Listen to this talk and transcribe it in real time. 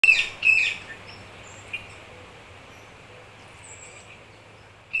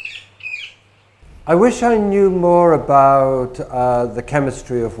I wish I knew more about the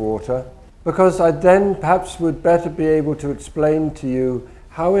chemistry of water, because I then perhaps would better be able to explain to you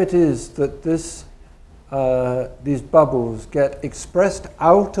how it is that these bubbles get expressed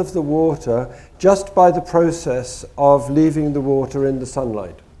out of the water just by the process of leaving the water in the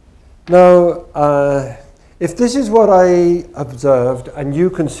sunlight. Now, if this is what I observed, and you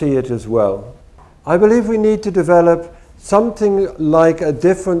can see it as well, I believe we need to develop something like a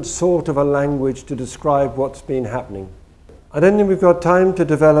different sort of a language to describe what's been happening. I don't think we've got time to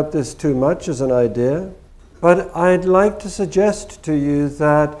develop this too much as an idea, but I'd like to suggest to you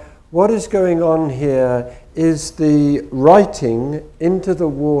that what is going on here is the writing into the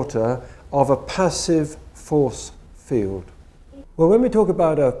water of a passive force field. Well, when we talk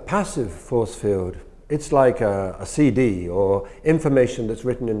about a passive force field, it's like a CD or information that's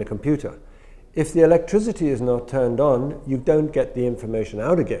written in the computer. If the electricity is not turned on, you don't get the information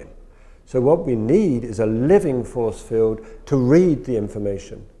out again. So what we need is a living force field to read the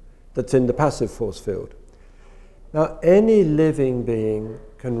information that's in the passive force field. Now, any living being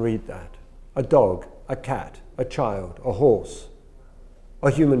can read that. A dog, a cat, a child, a horse, a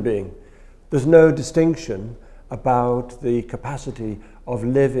human being. There's no distinction about the capacity of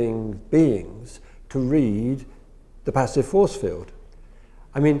living beings to read the passive force field.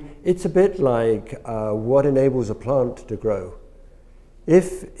 I mean, it's a bit like what enables a plant to grow.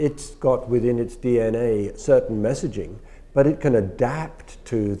 If it's got within its DNA certain messaging, but it can adapt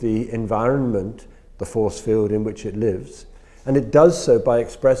to the environment, the force field in which it lives, and it does so by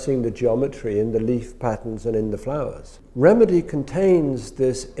expressing the geometry in the leaf patterns and in the flowers. Remedy contains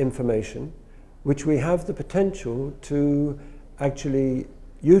this information, which we have the potential to actually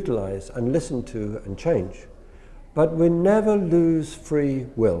utilize and listen to and change. But we never lose free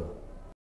will.